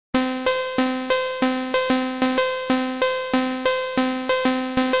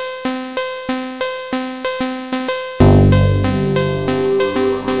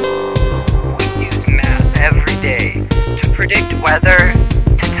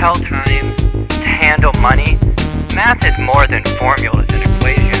Math is more than formulas and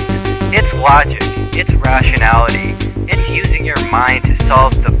equations. It's logic, it's rationality, it's using your mind to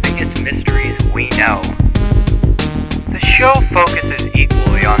solve the biggest mysteries we know. The show focuses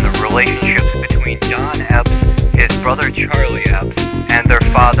equally on the relationships between Don Epps, his brother Charlie Epps, and their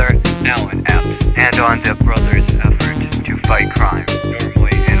father Alan Epps, and on the brothers' effort to fight crime,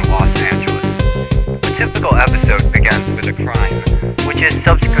 normally in Los Angeles. A typical episode begins with a crime, which is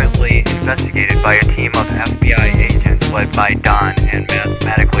subsequently investigated by a team of FBI agents led by Don and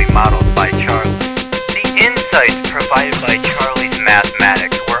mathematically modeled by Charlie. The insights provided by Charlie's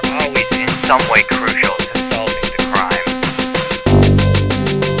mathematics were always in some way crucial to solving the crime.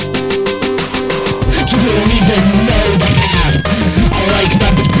 You don't even know the math. I like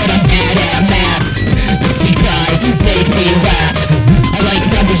numbers, but I'm bad at math. Make me cry, make me laugh. I like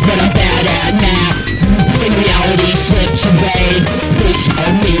numbers, but I'm bad at math. When reality slips away, please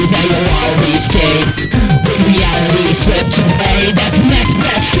tell me that you'll always stay. When reality slips away, that's the next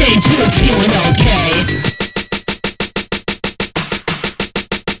best thing to feeling okay.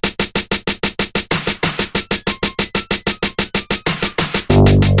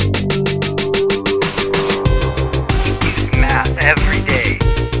 Every day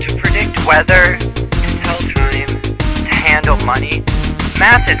to predict weather, to tell time, to handle money.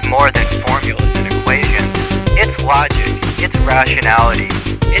 Math is more than formulas and equations. It's logic, it's rationality,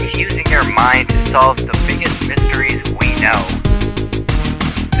 it's using your mind to solve the biggest mysteries we know.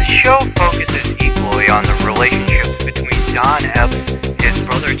 The show focuses equally on the relationships between Don Epps, his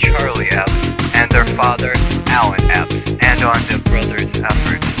brother Charlie Epps, and their father Alan Epps, and on the brothers'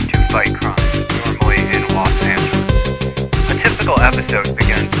 efforts to fight crime, normally in Los Angeles. A typical episode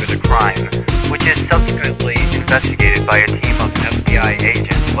begins with a crime, which is subsequently investigated by a team of FBI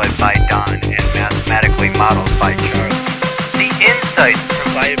agents led by Don and mathematically modeled by Charlie. The insights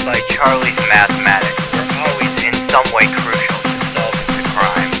provided by Charlie's mathematics were always in some way crucial to solving the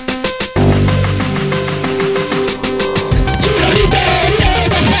crime. You don't even know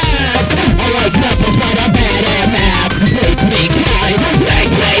the math. I like numbers, but I'm bad at math. Make me cry,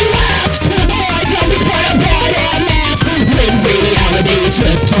 make me laugh. I like numbers, but I'm bad at math. When reality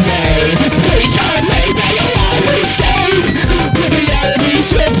slips away, please tell me that you'll always stay. When reality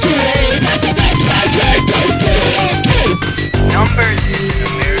slips away, that's the best magic to feel okay. Numbers is an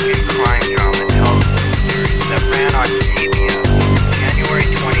American crime drama television series that ran on CBS January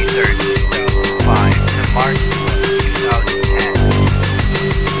 23rd, 2005 to March 2010.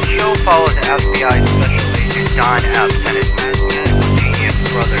 The show follows FBI Special Agent Don Epps and his mathematical genius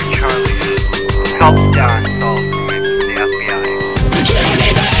brother Charlie Epps, who helps Don solve crimes for the FBI. You don't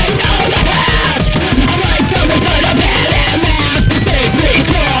even know the math. I like numbers, but I'm bad at math. Make me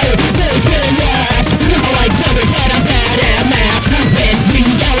cry, make me laugh. I like numbers, but I'm bad at math. When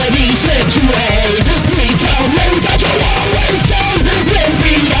reality slips away, please tell me that you'll always stay. When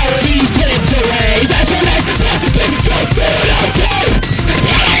reality slips away, that's the next best thing to feel okay. You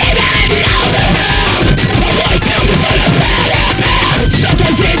don't even know the math. I like numbers, but I'm bad at math.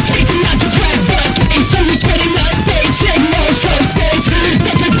 Sometimes it takes a lot to crack the case, so you're getting the same signals from space.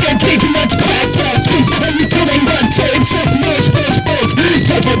 Sometimes it takes a lot to crack the case, so you're getting the same signals from space.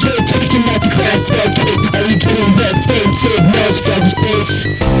 Sometimes it takes a lot to crack the case, are you getting the same signals from space?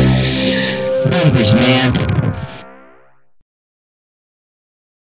 Numbers, man.